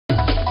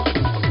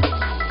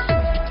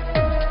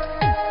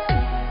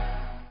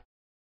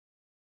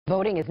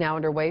Voting is now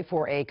underway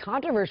for a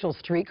controversial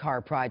streetcar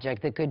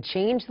project that could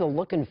change the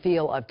look and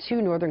feel of two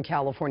Northern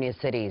California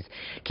cities.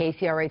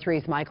 KCRA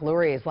 3's Mike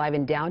Lurie is live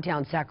in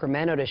downtown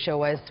Sacramento to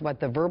show us what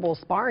the verbal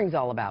sparring's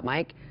all about.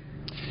 Mike?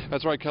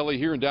 That's right, Kelly.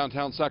 Here in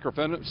downtown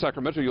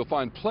Sacramento, you'll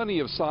find plenty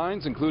of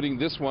signs, including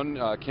this one,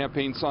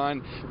 campaign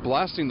sign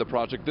blasting the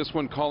project, this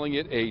one calling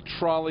it a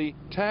trolley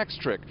tax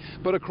trick.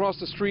 But across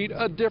the street,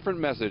 a different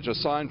message, a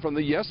sign from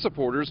the Yes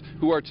supporters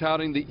who are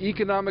touting the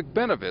economic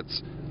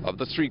benefits of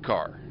the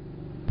streetcar.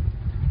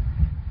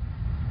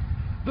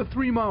 The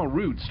 3-mile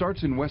route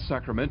starts in West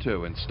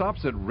Sacramento and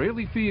stops at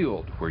Raley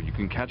Field, where you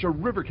can catch a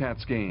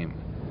Rivercats game.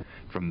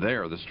 From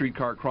there, the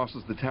streetcar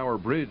crosses the Tower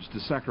Bridge to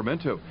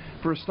Sacramento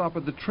for a stop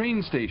at the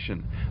train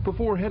station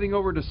before heading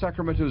over to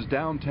Sacramento's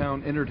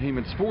downtown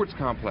entertainment sports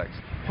complex,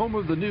 home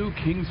of the new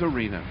Kings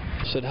Arena.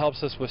 So it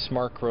helps us with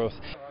smart growth.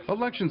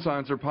 Election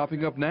signs are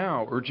popping up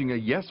now, urging a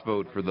yes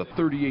vote for the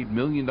 $38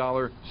 million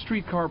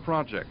streetcar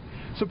project.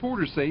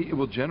 Supporters say it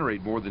will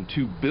generate more than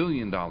 $2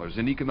 billion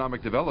in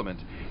economic development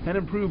and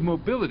improve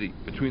mobility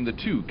between the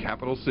two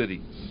capital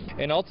cities.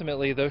 And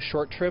ultimately, those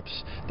short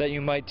trips that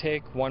you might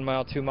take, 1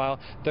 mile, 2 mile,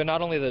 they're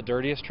not only the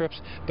dirtiest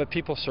trips, but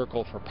people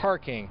circle for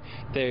parking.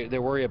 They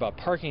worry about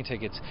parking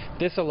tickets.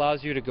 This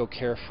allows you to go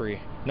carefree,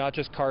 not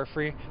just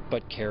car-free,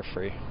 but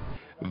carefree.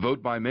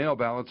 Vote-by-mail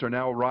ballots are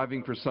now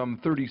arriving for some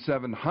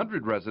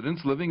 3,700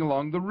 residents living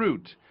along the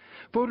route.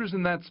 Voters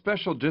in that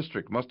special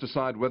district must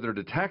decide whether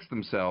to tax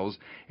themselves,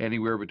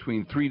 anywhere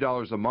between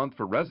 $3 a month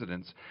for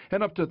residents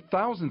and up to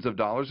thousands of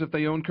dollars if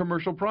they own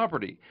commercial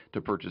property,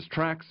 to purchase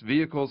tracks,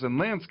 vehicles, and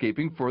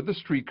landscaping for the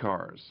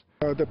streetcars.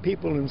 The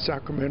people in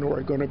Sacramento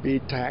are going to be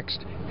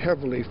taxed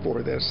heavily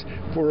for this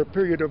for a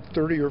period of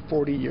 30 or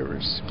 40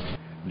 years.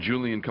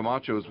 Julian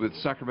Camacho is with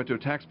Sacramento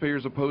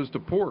taxpayers opposed to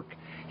pork.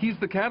 He's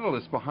the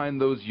catalyst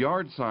behind those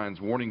yard signs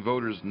warning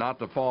voters not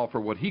to fall for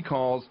what he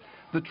calls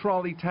the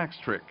trolley tax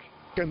trick.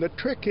 And the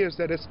trick is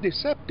that it's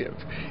deceptive.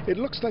 It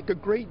looks like a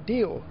great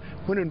deal,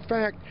 when in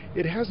fact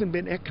it hasn't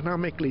been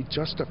economically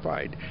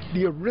justified.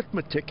 The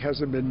arithmetic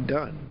hasn't been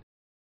done.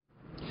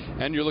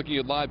 And you're looking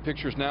at live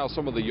pictures now,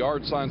 some of the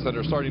yard signs that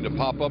are starting to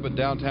pop up in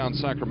downtown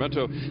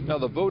Sacramento. Now,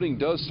 the voting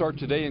does start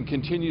today and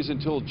continues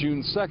until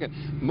June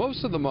 2nd.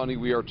 Most of the money,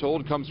 we are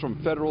told, comes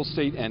from federal,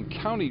 state, and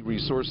county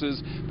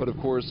resources. But, of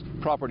course,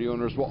 property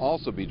owners will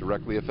also be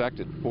directly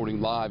affected.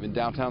 Reporting live in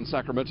downtown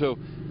Sacramento,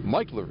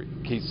 Mike Lurie,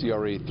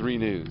 KCRA 3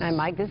 News. And,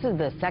 Mike, this is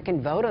the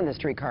second vote on the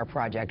streetcar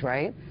project,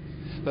 right?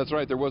 That's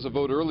right. There was a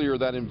vote earlier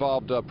that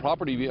involved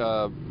property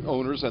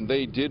owners, and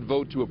they did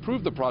vote to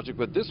approve the project,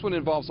 but this one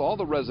involves all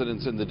the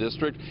residents in the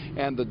district,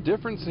 and the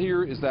difference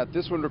here is that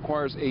this one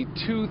requires a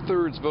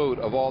 2/3 vote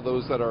of all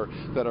those that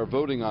are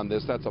voting on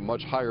this. That's a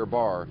much higher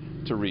bar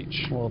to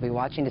reach. We'll be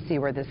watching to see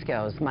where this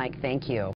goes. Mike, thank you.